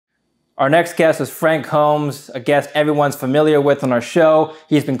Our next guest is Frank Holmes, a guest everyone's familiar with on our show.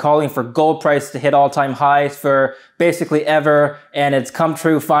 He's been calling for gold price to hit all-time highs for basically ever, and it's come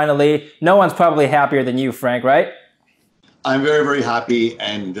true finally. No one's probably happier than you, Frank, right? I'm very, very happy,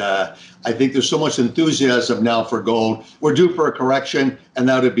 and I think there's so much enthusiasm now for gold. We're due for a correction, and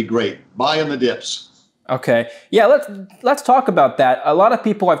that would be great. Buy on the dips. Okay. Yeah, let's talk about that. A lot of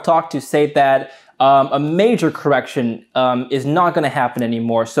people I've talked to say that a major correction is not going to happen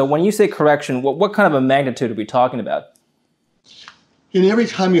anymore. So when you say correction, what kind of a magnitude are we talking about? And every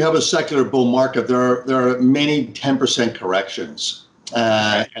time you have a secular bull market, there are many 10% corrections,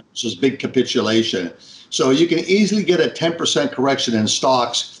 and it's just big capitulation. So you can easily get a 10% correction in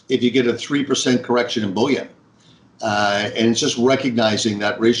stocks if you get a 3% correction in bullion. And it's just recognizing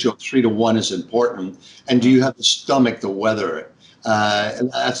that ratio of 3 to 1 is important. And do you have the stomach to weather it?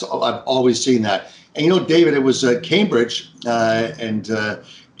 And that's, I've always seen that. And you know, David, it was Cambridge and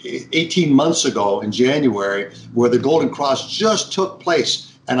 18 months ago in January where the Golden Cross just took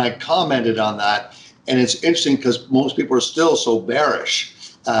place. And I commented on that. And it's interesting because most people are still so bearish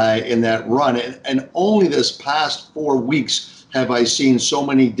in that run. And only this past 4 weeks have I seen so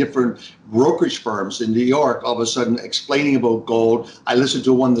many different brokerage firms in New York all of a sudden explaining about gold. I listened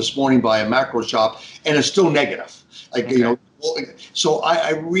to one this morning by a macro shop, and it's still negative. Like, you know, so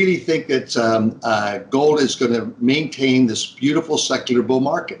I really think that gold is going to maintain this beautiful secular bull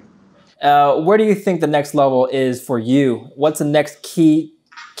market. Where do you think the next level is for you? What's the next key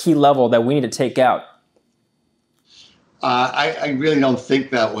level that we need to take out? I really don't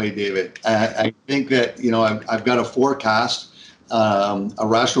think that way, David. I think that, you know, I've got a forecast, a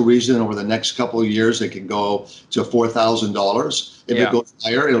rational reason over the next couple of years it can go to $4,000. If it goes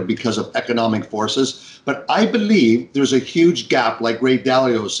higher, it'll be because of economic forces. But I believe there's a huge gap, like Ray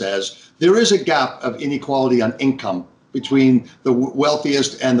Dalio says, there is a gap of inequality on income between the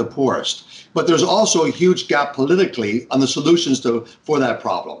wealthiest and the poorest. But there's also a huge gap politically on the solutions for that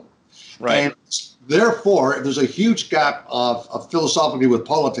problem. Right. And therefore, if there's a huge gap of philosophically with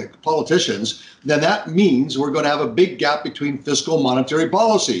politicians, then that means we're going to have a big gap between fiscal monetary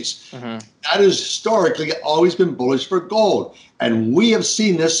policies. That has historically always been bullish for gold. And we have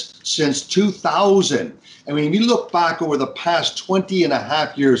seen this since 2000. I mean, if you look back over the past 20 and a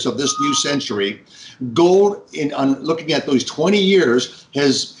half years of this new century, gold, on looking at those 20 years,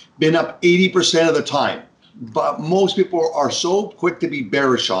 has been up 80% of the time. But most people are so quick to be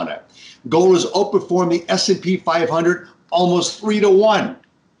bearish on it. Gold has outperformed the S&P 500 almost 3 to 1.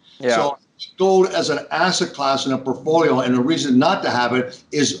 Yeah. So gold as an asset class in a portfolio, and a reason not to have it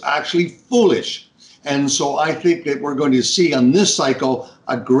is actually foolish. And so I think that we're going to see on this cycle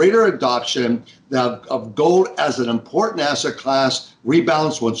a greater adoption of gold as an important asset class,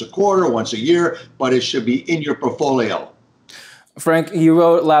 rebalance once a quarter, once a year, but it should be in your portfolio. Frank, you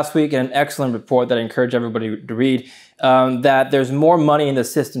wrote last week in an excellent report that I encourage everybody to read, that there's more money in the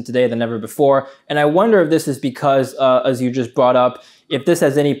system today than ever before. And I wonder if this is because, as you just brought up, if this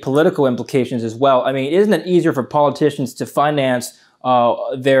has any political implications as well. I mean, isn't it easier for politicians to finance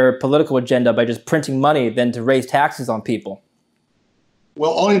their political agenda by just printing money than to raise taxes on people?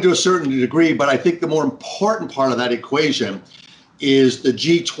 Well, only to a certain degree, but I think the more important part of that equation is the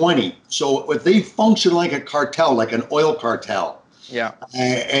G20. So if they function like a cartel, like an oil cartel,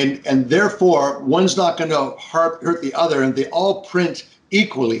 and therefore one's not going to hurt the other, and they all print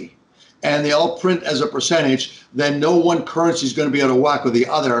equally, and they all print as a percentage, then no one currency is going to be out of whack with the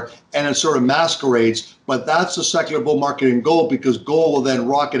other, and it sort of masquerades. But that's the secular bull market in gold, because gold will then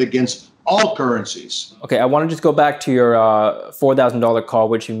rocket against all currencies. Okay, I want to just go back to your $4,000 call,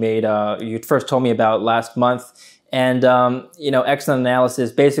 which you made. You first told me about last month. And, you know, excellent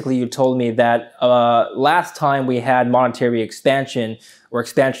analysis. Basically, you told me that last time we had monetary expansion or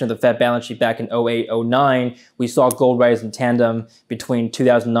expansion of the Fed balance sheet back in 08, 09, we saw gold rise in tandem between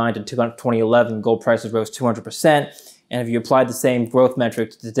 2009 to 2011. Gold prices rose 200%. And if you apply the same growth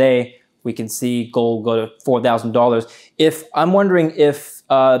metric to today, we can see gold go to $4,000. I'm wondering if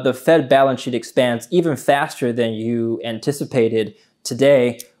the Fed balance sheet expands even faster than you anticipated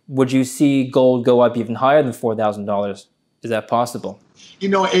today, would you see gold go up even higher than $4,000? Is that possible? You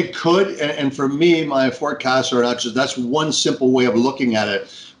know, it could. And for me, my forecasts are actually, that's one simple way of looking at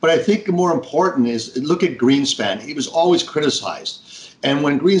it. But I think the more important is look at Greenspan. He was always criticized. And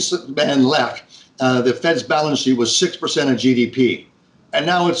when Greenspan left, the Fed's balance sheet was 6% of GDP. And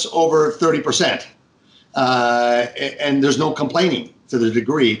now it's over 30%. And there's no complaining. to the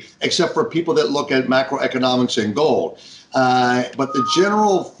degree, except for people that look at macroeconomics and gold. But the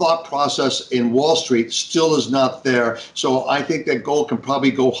general thought process in Wall Street still is not there. So I think that gold can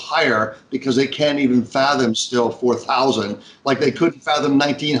probably go higher because they can't even fathom still 4,000 like they couldn't fathom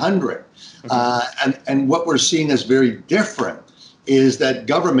 1,900. And what we're seeing is very different is that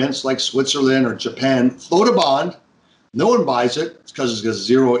governments like Switzerland or Japan float a bond. No one buys it because it's a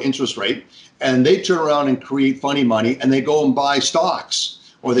zero interest rate. And they turn around and create funny money and they go and buy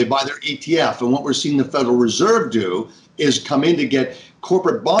stocks or they buy their ETF. And what we're seeing the Federal Reserve do is come in to get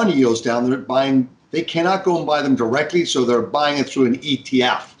corporate bond yields down. They cannot go and buy them directly, so they're buying it through an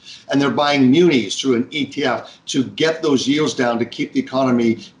ETF. And they're buying munis through an ETF to get those yields down to keep the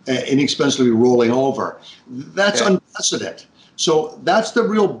economy inexpensively rolling over. That's unprecedented. So that's the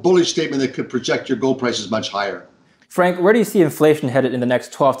real bullish statement that could project your gold prices much higher. Frank, where do you see inflation headed in the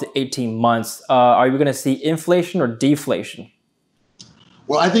next 12 to 18 months? Are you going to see inflation or deflation?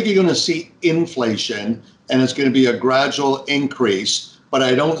 Well, I think you're going to see inflation, and it's going to be a gradual increase, but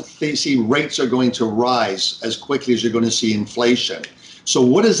I don't see rates are going to rise as quickly as you're going to see inflation. So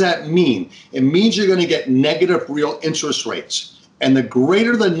what does that mean? It means you're going to get negative real interest rates. And the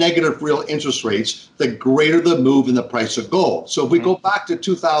greater the negative real interest rates, the greater the move in the price of gold. So if we go back to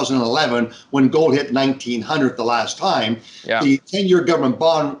 2011, when gold hit 1,900 the last time, the 10-year government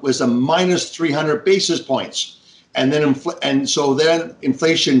bond was a minus 300 basis points. And then so then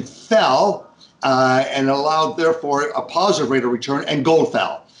inflation fell and allowed, therefore, a positive rate of return, and gold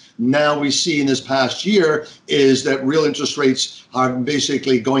fell. Now we see in this past year is that real interest rates are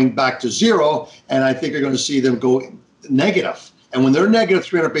basically going back to zero, and I think you're going to see them go negative. And when they're negative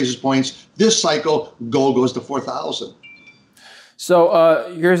 300 basis points, this cycle, gold goes to 4,000.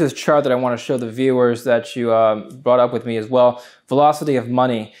 So here's this chart that I want to show the viewers that you brought up with me as well. Velocity of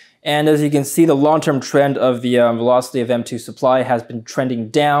money. And as you can see, the long-term trend of the velocity of M2 supply has been trending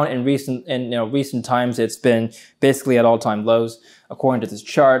down. In recent times, it's been basically at all-time lows, according to this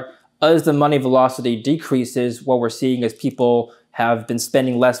chart. As the money velocity decreases, what we're seeing is people have been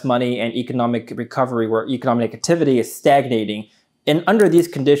spending less money and economic recovery, where economic activity is stagnating. And under these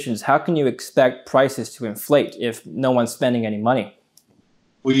conditions, how can you expect prices to inflate if no one's spending any money?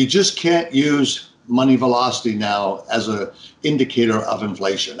 Well, you just can't use money velocity now as an indicator of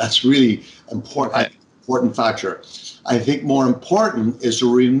inflation. That's really important factor. I think more important is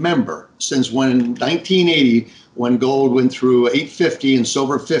to remember, since when in 1980, when gold went through 850 and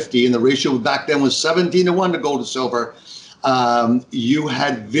silver 50, and the ratio back then was 17-1 to gold to silver, you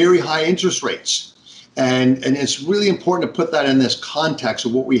had very high interest rates. And it's really important to put that in this context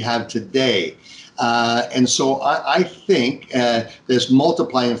of what we have today. And so I think this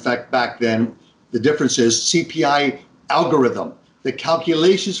multiplying effect back then, the difference is CPI algorithm. The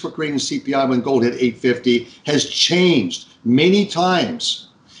calculations for creating CPI when gold hit 850 has changed many times.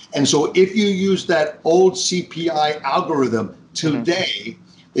 And so if you use that old CPI algorithm today,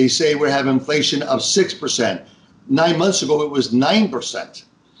 they say we're having inflation of 6%. 9 months ago, it was 9%.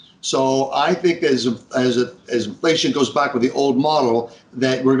 So I think as inflation goes back with the old model,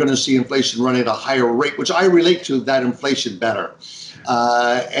 that we're going to see inflation run at a higher rate, which I relate to that inflation better.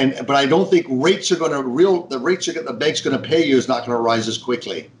 But I don't think rates are going to the rates the bank's going to pay you is not going to rise as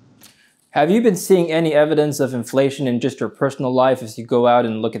quickly. Have you been seeing any evidence of inflation in just your personal life as you go out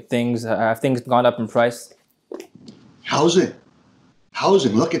and look at things? Have things gone up in price? Housing.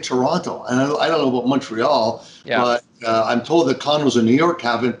 Look at Toronto. And I don't know about Montreal, but I'm told the condos in New York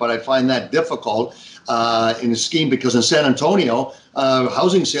haven't, but I find that difficult in a scheme because in San Antonio,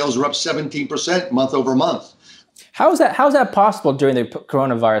 housing sales are up 17% month over month. How's that possible during the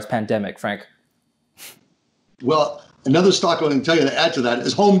coronavirus pandemic, Frank? Well, another stock I can tell you to add to that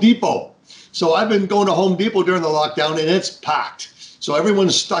is Home Depot. So I've been going to Home Depot during the lockdown, and it's packed. So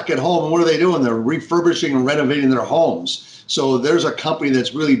everyone's stuck at home, and what are they doing? They're refurbishing and renovating their homes. So there's a company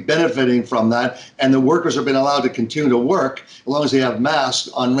that's really benefiting from that, and the workers have been allowed to continue to work as long as they have masks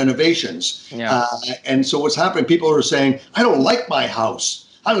on renovations. And so what's happening, people are saying, I don't like my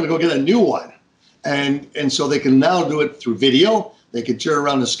house. I'm going to go get a new one. And so they can now do it through video. They can turn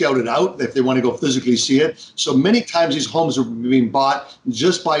around and scout it out if they want to go physically see it. So many times these homes are being bought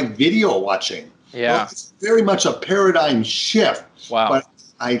just by video watching. Well, it's very much a paradigm shift. Wow. But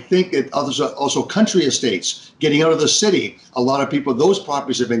I think it also country estates, getting out of the city. A lot of people, those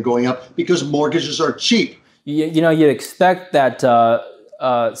properties have been going up because mortgages are cheap. You expect that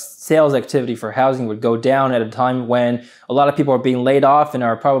sales activity for housing would go down at a time when a lot of people are being laid off and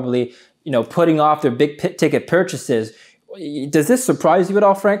are probably, putting off their big ticket purchases. Does this surprise you at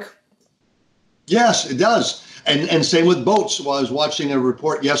all, Frank? Yes, it does. And same with boats. Well, I was watching a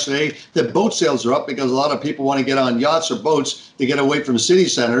report yesterday that boat sales are up because a lot of people want to get on yachts or boats to get away from city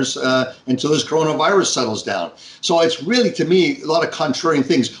centers until this coronavirus settles down. So it's really, to me, a lot of contrarian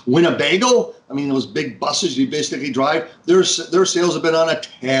things. Winnebago, I mean, those big buses you basically drive, their sales have been on a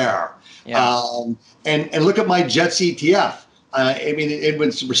tear. Yeah. And look at my Jets ETF. I mean, it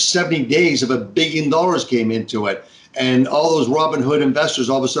was for 70 days of $1 billion came into it. And all those Robinhood investors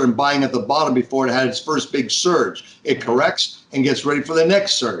all of a sudden buying at the bottom before it had its first big surge. It corrects and gets ready for the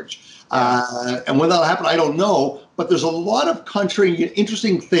next surge. And when that'll happen, I don't know. But there's a lot of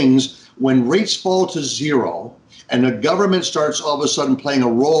interesting things when rates fall to zero and the government starts all of a sudden playing a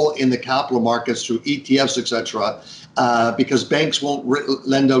role in the capital markets through ETFs, et cetera, because banks won't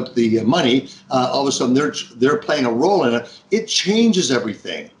lend out the money. All of a sudden, they're playing a role in it. It changes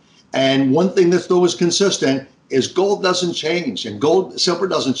everything. And one thing that's always consistent is gold doesn't change, and silver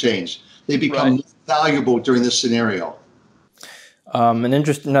doesn't change. They become valuable during this scenario.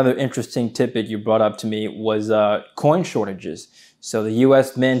 Another interesting tidbit you brought up to me was coin shortages. So the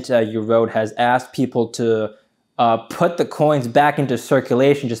U.S. Mint, you wrote, has asked people to put the coins back into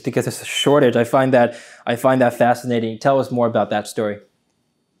circulation just because there's a shortage. I find that fascinating. Tell us more about that story.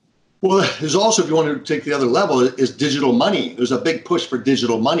 Well, there's also, if you want to take the other level, is digital money. There's a big push for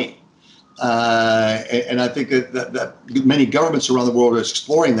digital money. And I think that many governments around the world are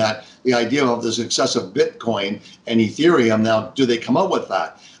exploring that, the idea of this excessive Bitcoin and Ethereum. Now, do they come up with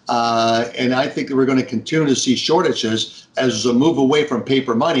that? And I think that we're going to continue to see shortages as there's a move away from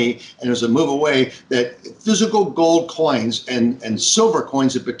paper money, and there's a move away that physical gold coins and silver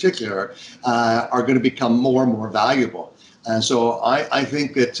coins in particular are going to become more and more valuable. And so I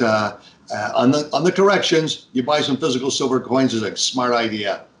think that on the corrections, you buy some physical silver coins is a smart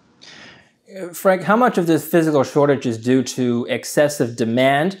idea. Frank, how much of this physical shortage is due to excessive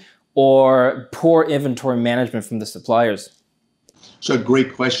demand or poor inventory management from the suppliers? It's a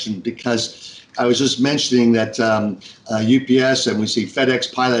great question, because I was just mentioning that UPS, and we see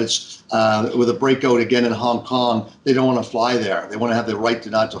FedEx pilots with a breakout again in Hong Kong. They don't want to fly there. They want to have the right to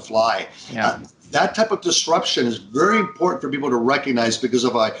not to fly. Yeah. That type of disruption is very important for people to recognize, because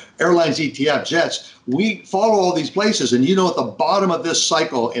of our airlines, ETF, jets. We follow all these places. And at the bottom of this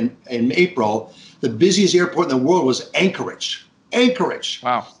cycle in April, the busiest airport in the world was Anchorage. Anchorage.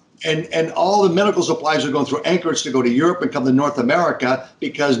 Wow. And all the medical supplies are going through Anchorage to go to Europe and come to North America,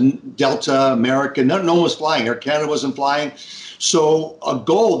 because Delta, American, no one was flying. Air Canada wasn't flying. So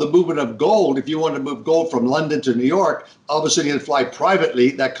the movement of gold, if you wanted to move gold from London to New York, all of a sudden you had to fly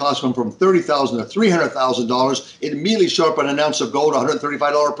privately. That cost them from $30,000 to $300,000. It immediately showed up an ounce of gold,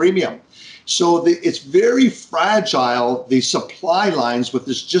 $135 premium. So it's very fragile, the supply lines with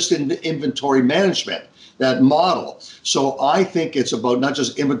this just inventory management, that model. So I think it's about not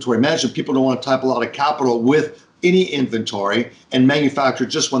just inventory management. People don't want to type a lot of capital with any inventory and manufacture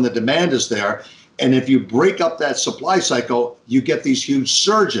just when the demand is there. And if you break up that supply cycle, you get these huge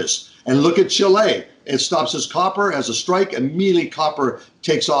surges. And look at Chile. It stops as copper, has a strike, immediately copper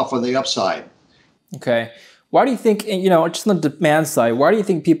takes off on the upside. Okay. Why do you think, just on the demand side, why do you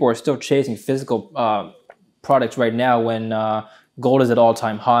think people are still chasing physical products right now when gold is at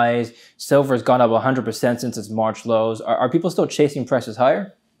all-time highs, silver has gone up 100% since its March lows? Are people still chasing prices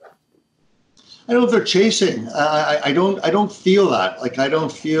higher? I don't know if they're chasing. I don't feel that. Like, I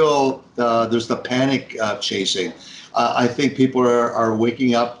don't feel there's the panic chasing. I think people are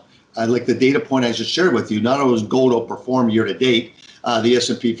waking up. Like the data point I just shared with you, not only has gold outperformed year to date, the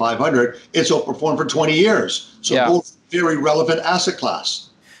S&P 500, it's outperformed for 20 years. So gold's a very relevant asset class.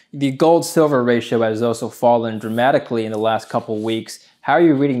 The gold-silver ratio has also fallen dramatically in the last couple of weeks. How are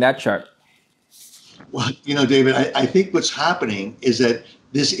you reading that chart? Well, David, I think what's happening is that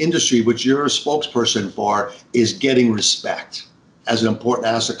this industry, which you're a spokesperson for, is getting respect as an important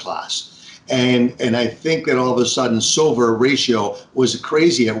asset class. And I think that all of a sudden silver ratio was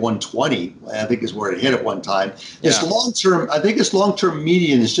crazy at 120, I think is where it hit at one time. Its long-term, I think its long-term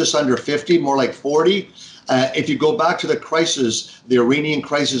median is just under 50, more like 40. If you go back to the crisis, the Iranian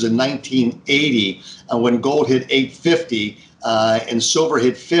crisis in 1980, when gold hit 850 and silver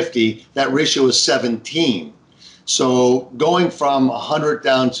hit 50, that ratio is 17. So going from 100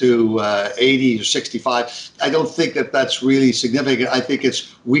 down to 80 or 65, I don't think that that's really significant. I think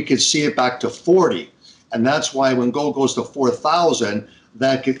we could see it back to 40. And that's why when gold goes to 4,000,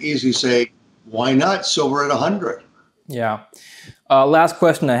 that could easily say, why not silver at 100? Yeah. Last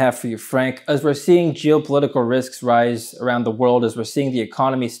question I have for you, Frank. As we're seeing geopolitical risks rise around the world, as we're seeing the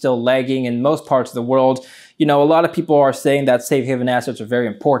economy still lagging in most parts of the world, a lot of people are saying that safe haven assets are very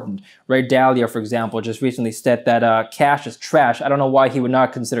important. Ray Dalio, for example, just recently said that cash is trash. I don't know why he would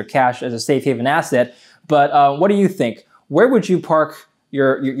not consider cash as a safe haven asset, But what do you think? Where would you park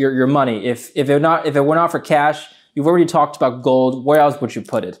your money if it were not for cash? You've already talked about gold. Where else would you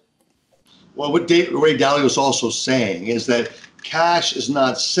put it? Well, what Ray Dalio was also saying is that cash is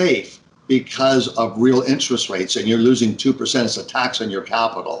not safe because of real interest rates, and you're losing 2%. It's a tax on your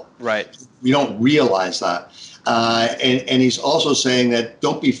capital. Right. We don't realize that. And he's also saying that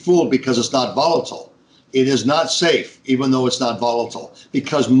don't be fooled because it's not volatile. It is not safe, even though it's not volatile,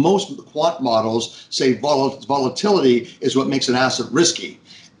 because most quant models say volatility is what makes an asset risky.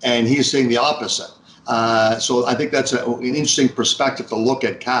 And he's saying the opposite. So I think that's an interesting perspective to look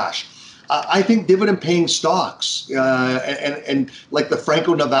at cash. I think dividend-paying stocks, and like the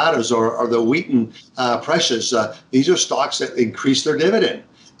Franco-Nevadas or the Wheaton Precious, these are stocks that increase their dividend.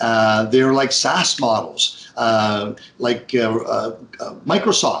 They're like SaaS models, like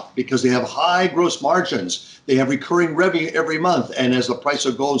Microsoft, because they have high gross margins. They have recurring revenue every month. And as the price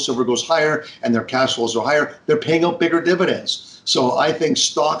of gold and silver goes higher and their cash flows are higher, they're paying out bigger dividends. So I think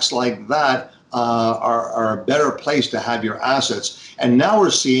stocks like that are a better place to have your assets. And now we're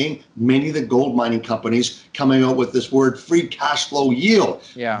seeing many of the gold mining companies coming out with this word free cash flow yield.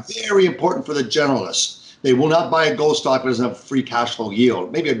 Yeah. Very important for the generalists. They will not buy a gold stock that doesn't have free cash flow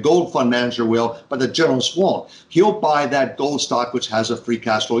yield. Maybe a gold fund manager will, but the generalist won't. He'll buy that gold stock which has a free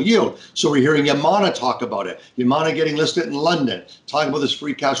cash flow yield. So we're hearing Yamana talk about it. Yamana getting listed in London, talking about this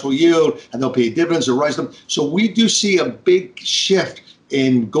free cash flow yield, and they'll pay dividends or rise them. So we do see a big shift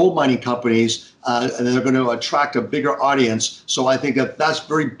in gold mining companies, and they're going to attract a bigger audience. So I think that that's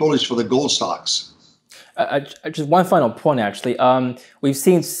very bullish for the gold stocks. Just one final point, actually. We've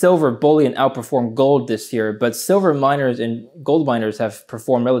seen silver bullion outperform gold this year, but silver miners and gold miners have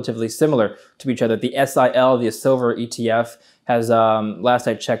performed relatively similar to each other. The SIL, the silver ETF, has, last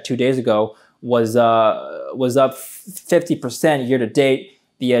I checked 2 days ago, was up 50% year to date.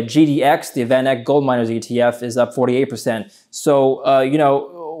 The GDX, the VanEck Gold Miners ETF, is up 48%. So,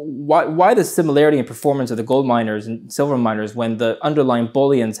 why the similarity in performance of the gold miners and silver miners when the underlying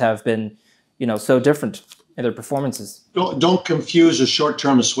bullions have been, so different in their performances? Don't confuse a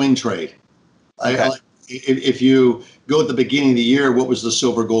short-term swing trade. Okay. If you go at the beginning of the year, what was the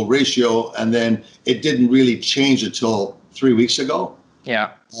silver-gold ratio, and then it didn't really change until 3 weeks ago.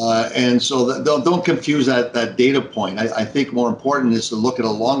 Yeah. And so don't confuse that data point. I think more important is to look at a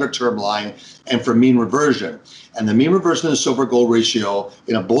longer term line and for mean reversion. And the mean reversion of the silver gold ratio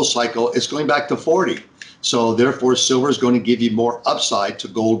in a bull cycle is going back to 40. So therefore, silver is going to give you more upside to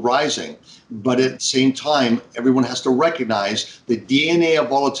gold rising. But at the same time, everyone has to recognize the DNA of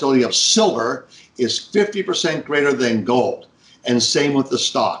volatility of silver is 50% greater than gold. And same with the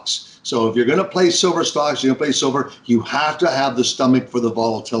stocks. So if you're going to play silver stocks, you're going to play silver, you have to have the stomach for the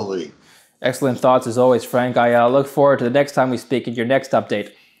volatility. Excellent thoughts as always, Frank. I look forward to the next time we speak in your next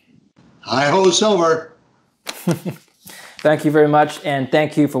update. Hi-ho, silver. Thank you very much, and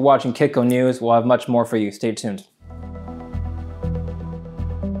thank you for watching Kitco News. We'll have much more for you. Stay tuned.